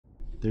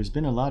There's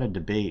been a lot of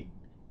debate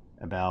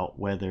about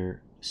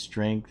whether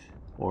strength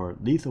or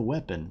lethal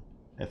weapon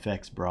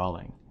affects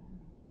brawling,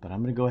 but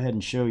I'm going to go ahead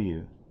and show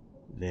you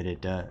that it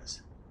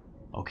does.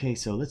 Okay,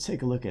 so let's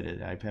take a look at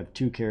it. I have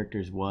two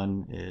characters.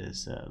 One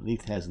is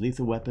has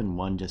lethal weapon,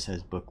 one just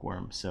has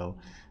bookworm. So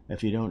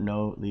if you don't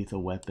know,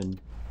 lethal weapon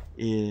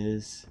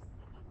is,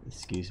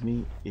 is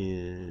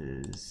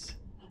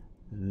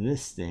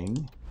this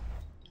thing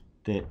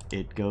that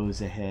it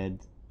goes ahead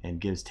and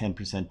gives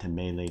 10% to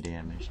melee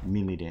damage.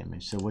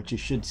 So what you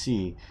should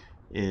see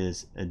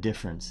is a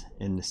difference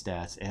in the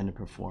stats and the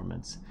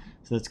performance.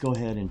 So let's go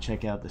ahead and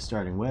check out the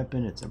starting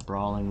weapon. It's a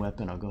brawling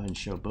weapon. I'll go ahead and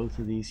show both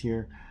of these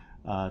here.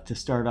 To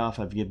start off,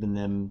 I've given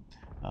them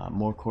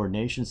more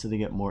coordination, so they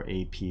get more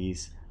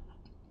APs,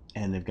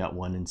 and they've got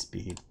 1 in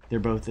speed. They're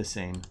both the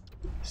same.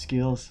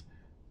 Skills,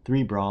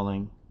 3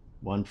 brawling,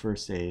 1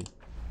 first aid,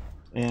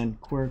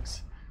 and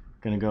quirks,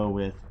 gonna go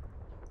with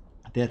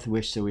Death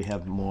Wish, so we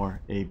have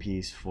more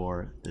APs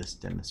for this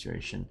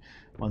demonstration.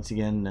 Once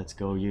again, let's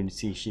go. You can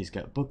see she's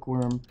got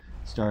bookworm,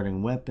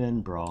 starting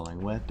weapon,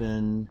 brawling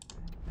weapon,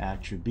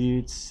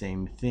 attributes,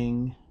 same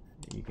thing.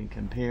 You can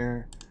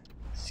compare.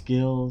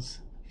 Skills,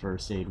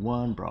 first aid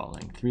 1,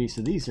 brawling 3.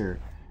 So these are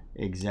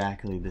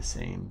exactly the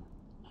same.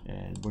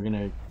 And we're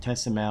gonna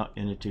test them out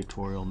in a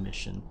tutorial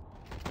mission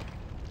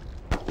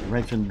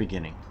right from the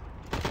beginning.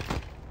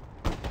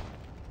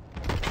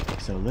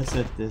 So let's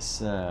let this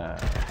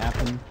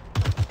happen.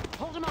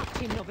 Hold him up,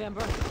 Team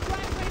November. Try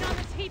and rain on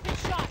this heap and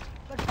shot.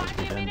 But find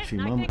me a minute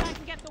and I think I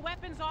can get the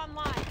weapons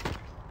online.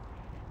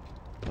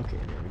 Okay,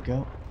 there we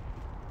go.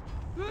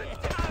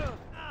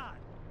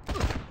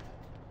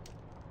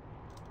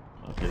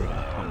 Okay, we're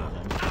gonna pummel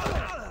them.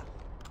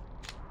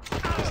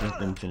 Just let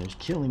them finish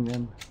killing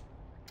them.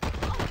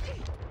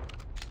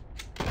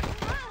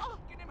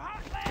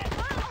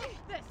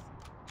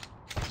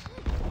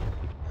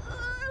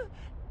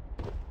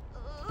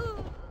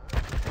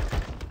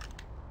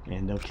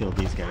 And they'll kill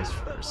these guys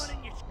first.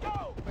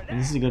 And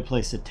this is a good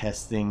place to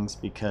test things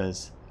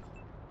because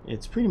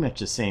it's pretty much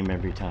the same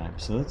every time.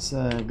 So let's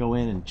go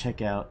in and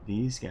check out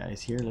these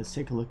guys here. Let's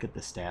take a look at the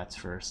stats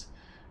first.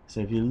 So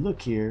if you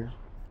look here,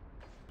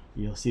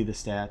 you'll see the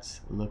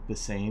stats look the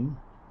same.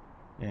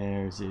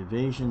 There's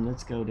evasion.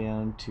 Let's go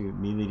down to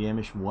melee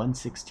damage,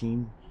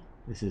 116.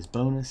 This is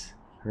bonus.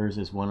 Hers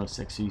is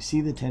 106. So you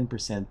see the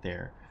 10%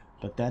 there,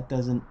 but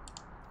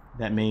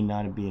that may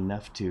not be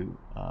enough to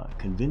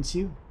convince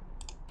you.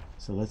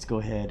 So let's go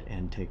ahead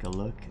and take a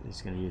look.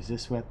 It's going to use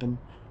this weapon.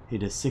 He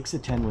does 6 to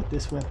 10 with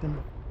this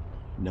weapon.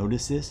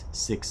 Notice this,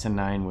 6 to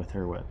 9 with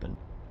her weapon.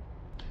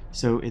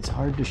 So it's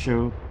hard to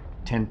show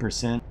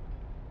 10%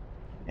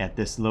 at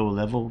this low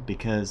level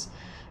because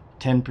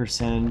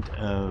 10%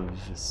 of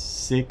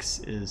 6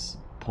 is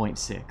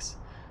 0.6.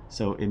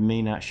 So it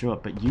may not show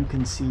up, but you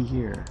can see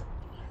here,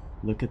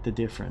 look at the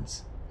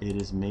difference. It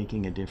is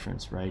making a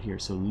difference right here.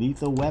 So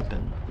lethal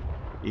weapon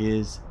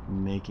is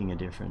making a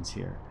difference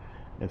here.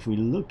 If we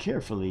look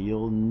carefully,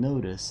 you'll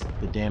notice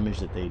the damage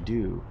that they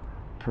do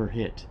per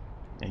hit,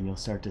 and you'll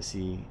start to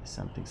see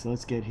something. So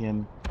let's get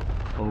him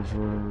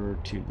over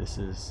to, this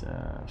is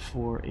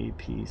 4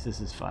 APs, this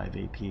is 5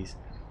 APs.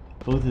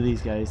 Both of these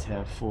guys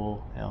have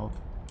full health.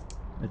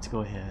 Let's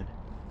go ahead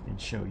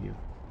and show you.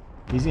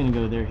 He's going to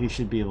go there. He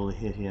should be able to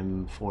hit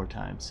him 4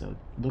 times. So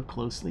look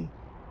closely.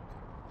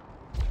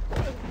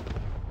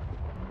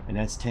 And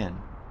that's 10.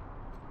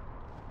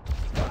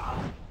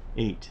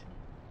 8.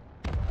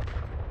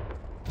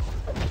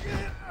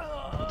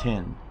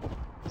 10.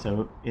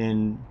 So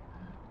in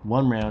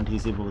 1 round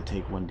he's able to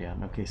take 1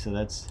 down. Okay, so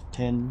that's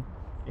 10,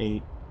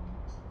 8,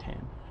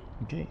 10.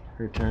 Okay,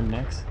 her turn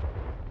next.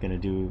 Gonna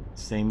do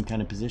same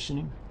kind of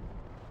positioning.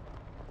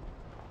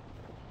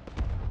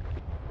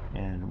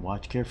 And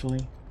watch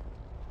carefully.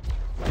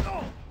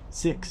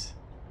 6.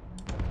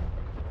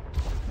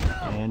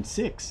 And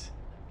 6.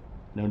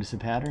 Notice a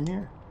pattern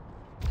here.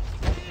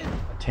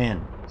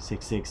 10.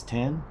 6, 6,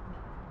 10.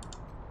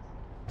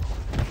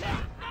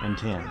 And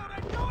 10.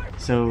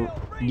 So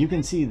you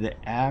can see the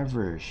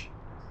average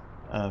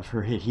of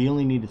her hit. He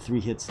only needed 3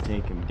 hits to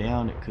take him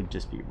down. It could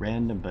just be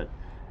random, but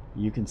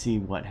you can see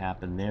what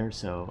happened there.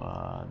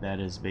 So that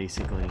is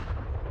basically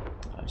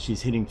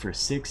she's hitting for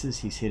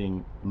 6s. He's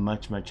hitting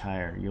much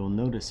higher. You'll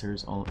notice her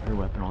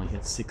weapon only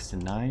hits 6 to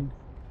 9.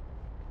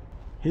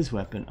 His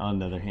weapon, on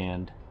the other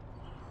hand,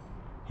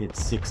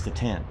 hits 6 to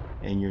 10,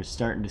 and you're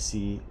starting to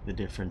see the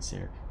difference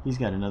there. He's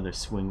got another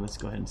swing. Let's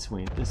go ahead and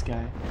swing at this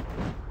guy.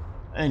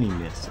 And he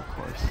missed, of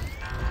course.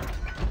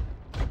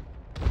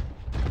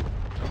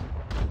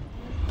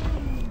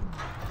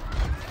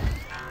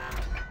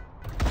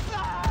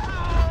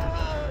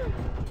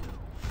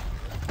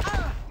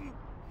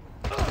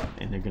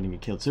 And they're going to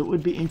get killed. So it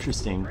would be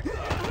interesting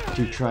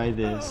to try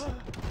this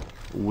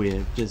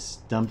with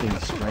just dumping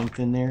strength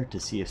in there to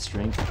see if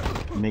strength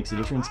makes a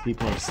difference.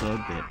 People have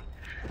said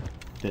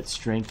that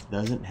strength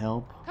doesn't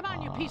help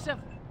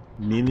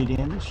melee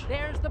damage.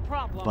 There's the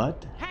problem.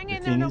 But the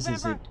thing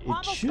is it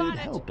should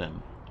help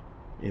him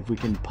if we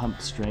can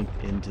pump strength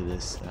into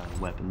this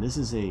weapon. This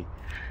is a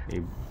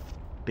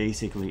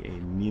basically a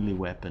melee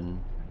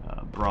weapon,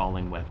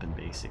 brawling weapon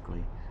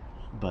basically.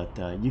 But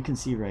you can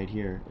see right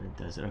here it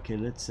does it. Okay,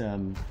 let's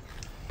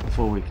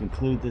before we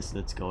conclude this,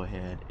 let's go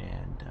ahead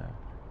and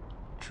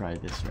try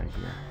this right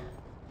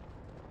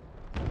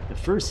here. The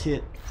first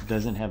hit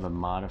doesn't have a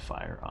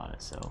modifier on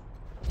it, so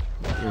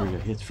here we go.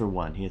 Hits for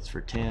 1, hits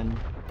for 10.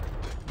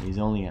 He's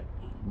only at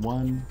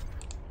 1.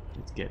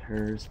 Let's get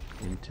hers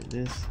into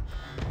this.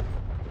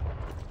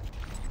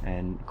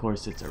 And of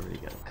course it's already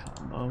got a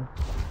combo.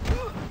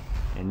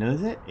 And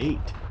notice that 8.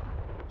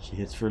 She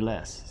hits for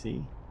less,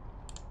 see?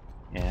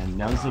 And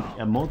now it's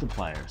a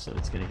multiplier, so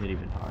it's going to hit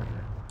even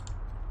harder.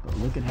 But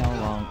look at how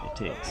long it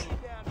takes.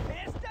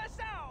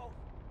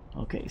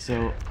 Okay,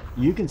 so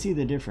you can see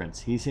the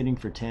difference. He's hitting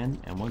for 10,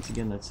 and once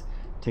again, let's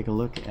take a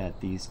look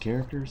at these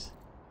characters.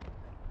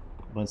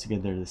 Once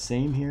again, they're the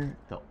same here.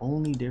 The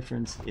only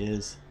difference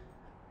is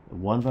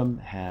one of them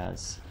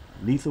has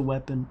lethal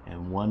weapon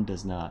and one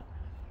does not.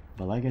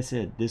 But like I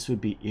said, this would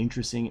be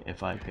interesting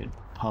if I could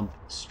pump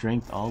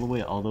strength all the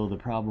way, although the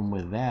problem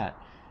with that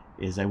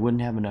is I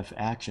wouldn't have enough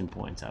action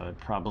points. I would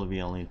probably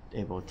be only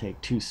able to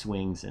take 2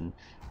 swings, and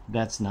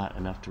that's not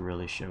enough to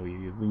really show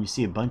you. When you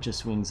see a bunch of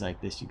swings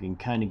like this, you can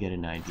kind of get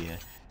an idea.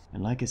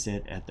 And like I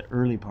said, at the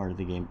early part of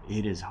the game,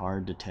 it is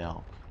hard to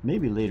tell.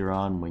 Maybe later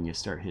on when you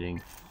start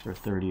hitting for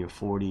 30 or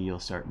 40, you'll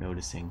start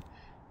noticing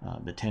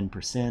the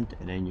 10%,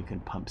 and then you can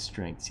pump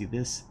strength. See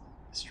this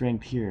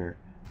strength here,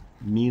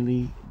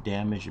 melee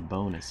damage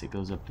bonus, it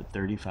goes up to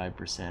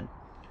 35%.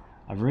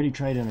 I've already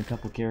tried on a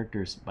couple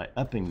characters by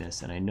upping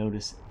this, and I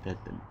noticed that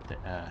the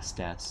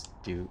stats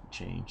do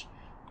change,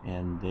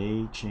 and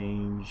they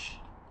change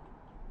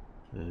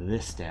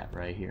this stat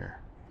right here.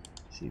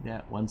 See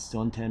that?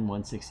 110,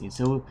 116.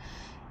 So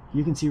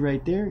you can see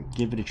right there.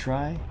 Give it a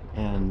try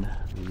and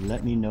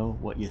let me know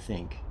what you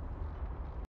think.